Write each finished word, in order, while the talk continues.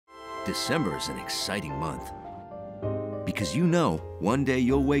December is an exciting month. Because you know, one day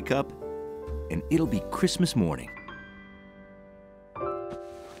you'll wake up and it'll be Christmas morning.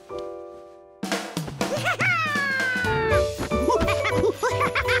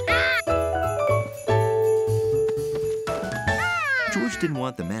 George didn't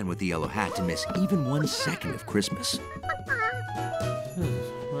want the man with the yellow hat to miss even 1 second of Christmas.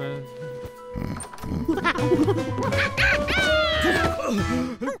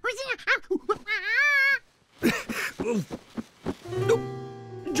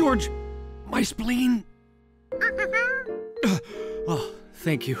 George, my spleen. Oh,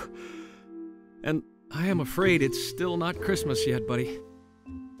 thank you. And I am afraid it's still not Christmas yet, buddy.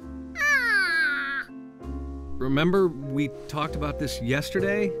 Remember we talked about this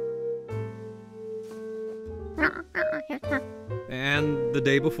yesterday? And the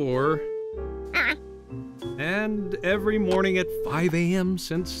day before? And every morning at 5 a.m.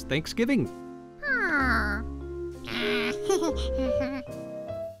 since Thanksgiving.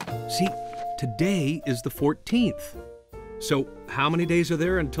 See, today is the 14th. So how many days are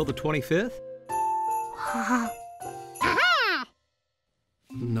there until the 25th?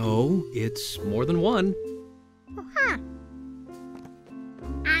 No, it's more than one.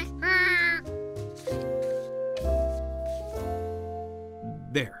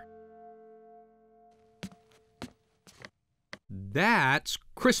 There. That's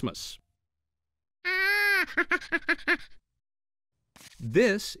Christmas.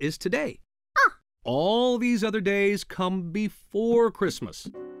 This is today. All these other days come before Christmas.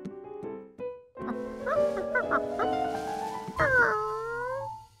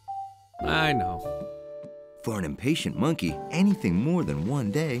 I know. For an impatient monkey, anything more than 1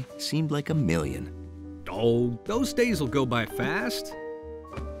 day seemed like a million. Oh, those days will go by fast.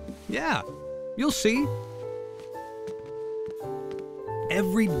 Yeah, you'll see.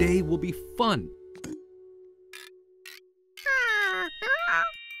 Every day will be fun.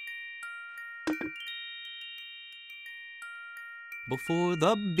 Before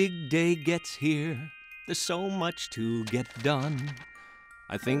the big day gets here, there's so much to get done.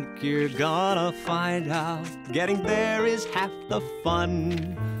 I think you're gonna find out getting there is half the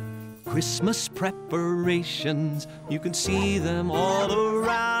fun. Christmas preparations, you can see them all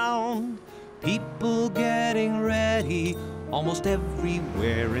around. People getting ready almost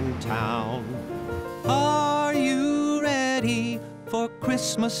everywhere in town. Are you ready for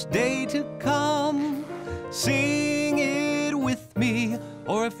Christmas Day to come? Sing it with me,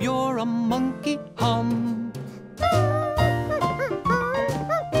 or if you're a monkey, hum.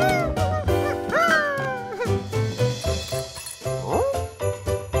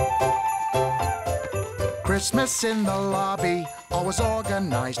 Christmas in the lobby, always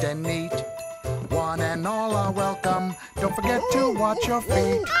organized and neat. One and all are welcome, don't forget to watch your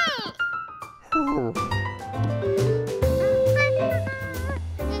feet.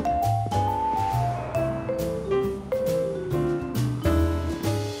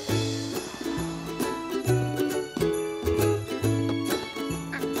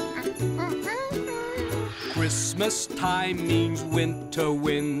 Christmas time means winter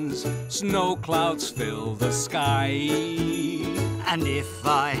winds, snow clouds fill the sky. And if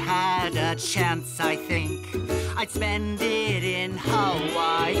I had a chance, I think I'd spend it in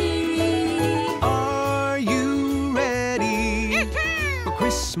Hawaii. Are you ready for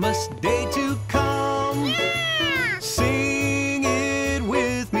Christmas Day to come? Yeah! Sing it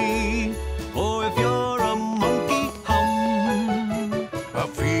with me, or if you're a monkey, hum. A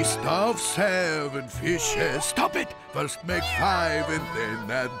feast of 7 fishes. Stop it! First make 5 and then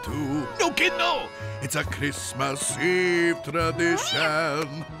add 2. No, kid, no! It's a Christmas Eve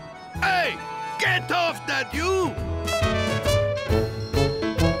tradition. Hey, get off that, you!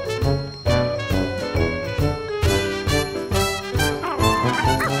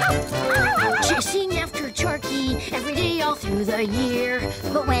 Chasing after turkey every day all through the year.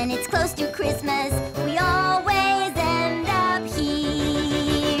 But when it's close to Christmas, we always end up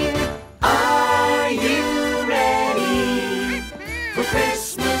here. Are you ready for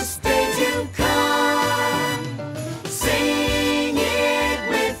Christmas Day to come? Sing it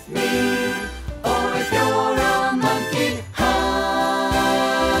with me, or if you're a monkey, hum.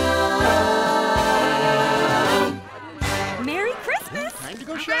 Merry Christmas! Time to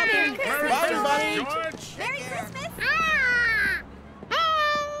go shopping. Bye, buddy. George. Merry Christmas!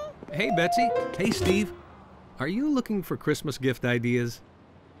 Hey, Betsy. Hey, Steve. Are you looking for Christmas gift ideas?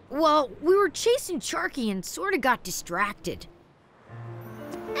 Well, we were chasing Sharky and sort of got distracted.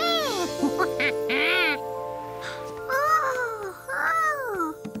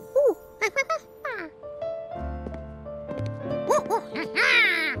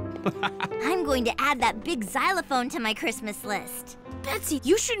 I'm going to add that big xylophone to my Christmas list. Betsy,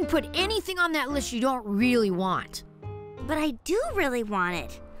 you shouldn't put anything on that list you don't really want. But I do really want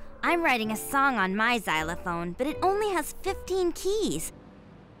it. I'm writing a song on my xylophone, but it only has 15 keys.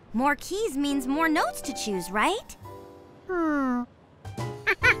 More keys means more notes to choose, right?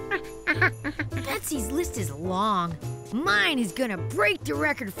 Betsy's list is long. Mine is gonna break the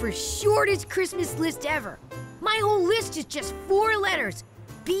record for shortest Christmas list ever. My whole list is just 4 letters.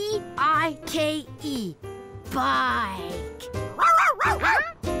 B-I-K-E. Bike.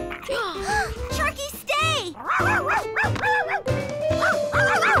 Sharky, stay!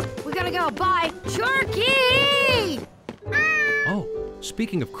 We gotta go. Bye. Sharky! Oh,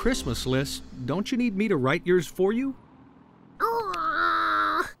 speaking of Christmas lists, don't you need me to write yours for you?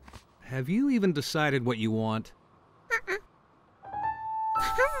 Have you even decided what you want?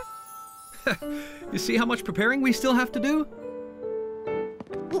 You see how much preparing we still have to do?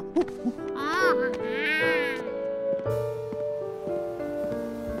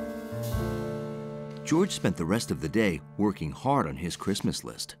 George spent the rest of the day working hard on his Christmas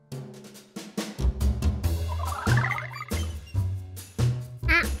list.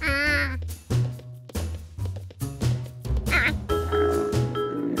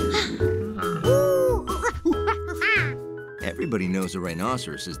 Everybody knows a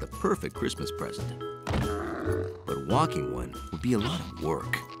rhinoceros is the perfect Christmas present. But walking one would be a lot of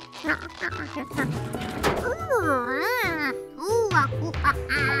work.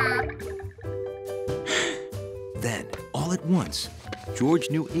 Then, all at once, George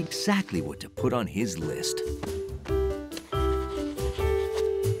knew exactly what to put on his list.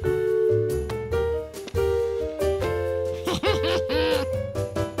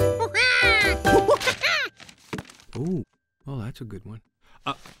 Ooh, oh, that's a good one.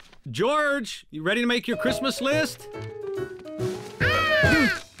 George, you ready to make your Christmas list?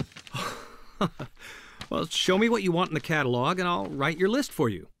 Well, show me what you want in the catalog and I'll write your list for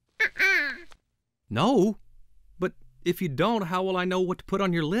you. No, but if you don't, how will I know what to put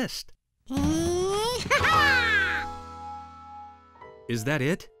on your list? Is that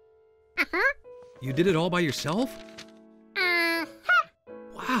it? You did it all by yourself?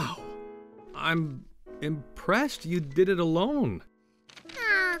 Wow, I'm impressed you did it alone.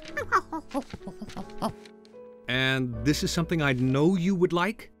 And this is something I know you would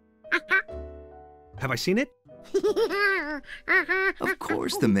like? Have I seen it? Of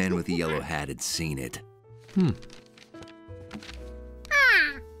course the man with the yellow hat had seen it.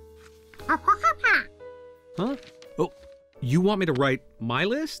 Huh? Oh, you want me to write my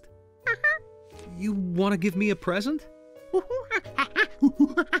list? You want to give me a present?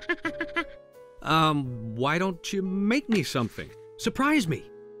 Why don't you make me something? Surprise me.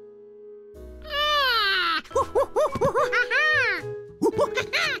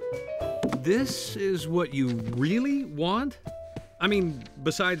 This is what you really want? I mean,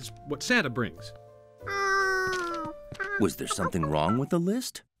 besides what Santa brings. Was there something wrong with the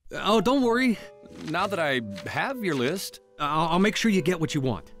list? Oh, don't worry. Now that I have your list, I'll make sure you get what you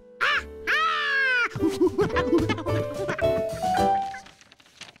want.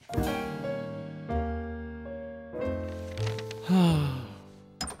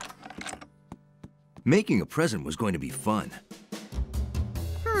 Making a present was going to be fun.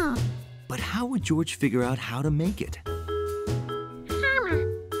 But how would George figure out how to make it?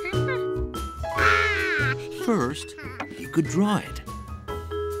 First, he could draw it.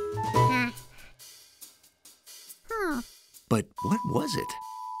 But what was it?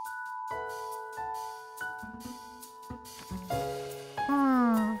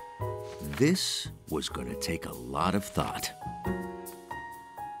 This was going to take a lot of thought.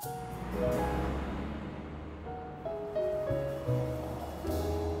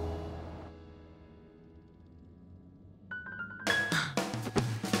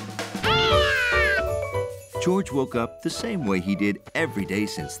 George woke up the same way he did every day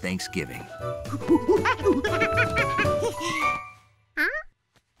since Thanksgiving.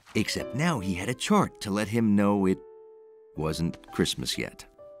 Except now he had a chart to let him know it wasn't Christmas yet.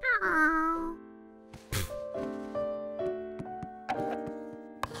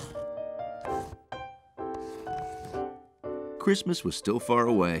 Christmas was still far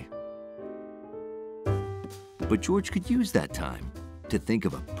away. But George could use that time to think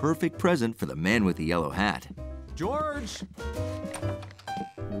of a perfect present for the man with the yellow hat. George!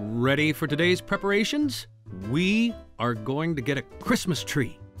 Ready for today's preparations? We are going to get a Christmas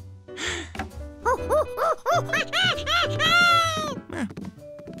tree.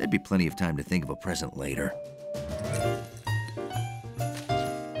 There'd be plenty of time to think of a present later.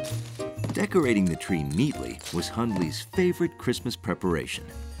 Decorating the tree neatly was Hundley's favorite Christmas preparation.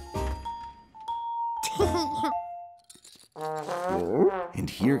 And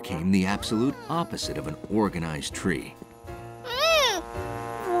here came the absolute opposite of an organized tree.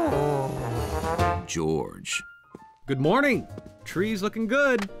 George. Good morning. Tree's looking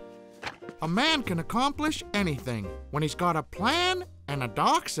good. A man can accomplish anything when he's got a plan and a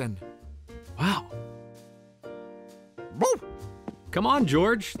dachshund. Wow. Come on,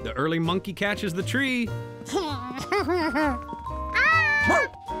 George. The early monkey catches the tree.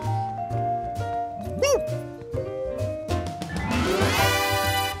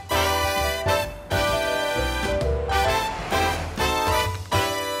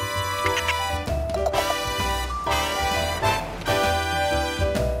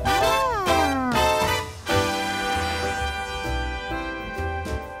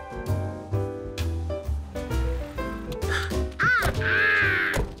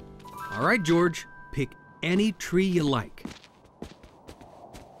 All right, George, pick any tree you like.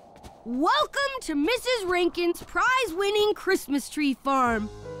 Welcome to Mrs. Rankin's prize-winning Christmas tree farm.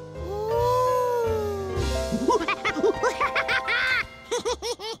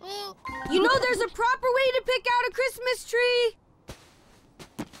 You know there's a proper way to pick out a Christmas tree.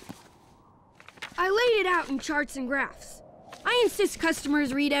 I laid it out in charts and graphs. I insist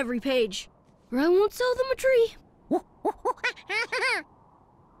customers read every page, or I won't sell them a tree.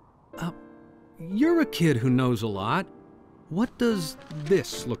 You're a kid who knows a lot. What does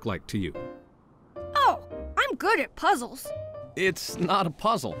this look like to you? Oh, I'm good at puzzles. It's not a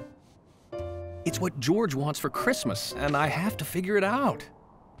puzzle. It's what George wants for Christmas, and I have to figure it out.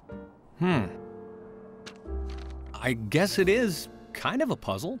 I guess it is kind of a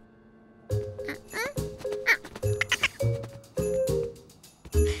puzzle.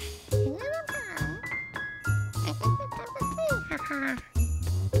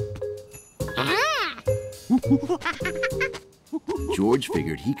 George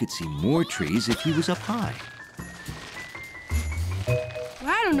figured he could see more trees if he was up high.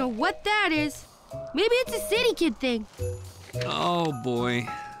 I don't know what that is. Maybe it's a city kid thing. Oh, boy.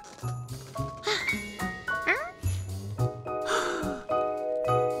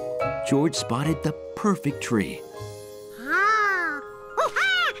 George spotted the perfect tree.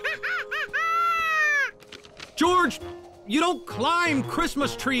 George, you don't climb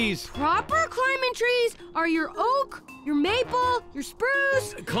Christmas trees. Proper climbing trees are your oak, your maple, your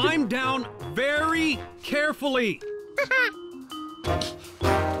spruce. Climb down very carefully.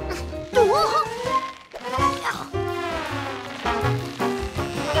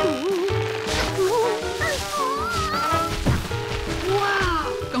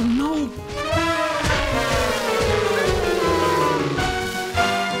 Wow! Oh, no.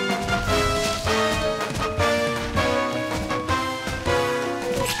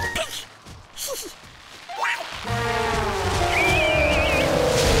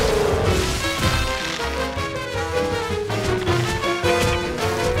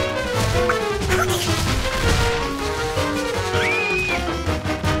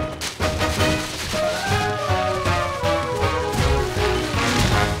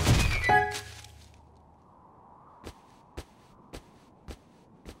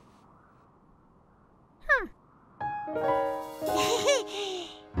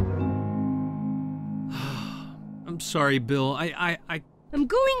 I'm sorry, Bill. I'm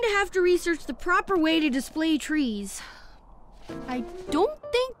going to have to research the proper way to display trees. I don't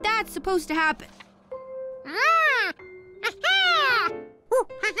think that's supposed to happen.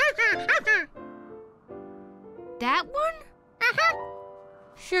 That one?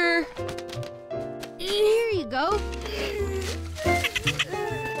 Sure. Here you go.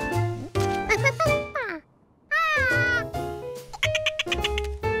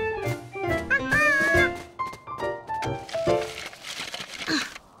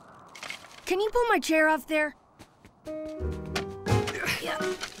 Can you pull my chair off there?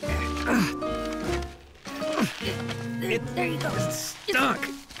 There you go. Stuck.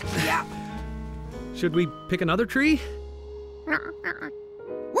 Yeah. Should we pick another tree?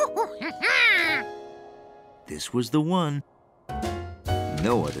 This was the one.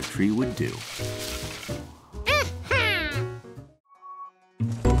 No other tree would do.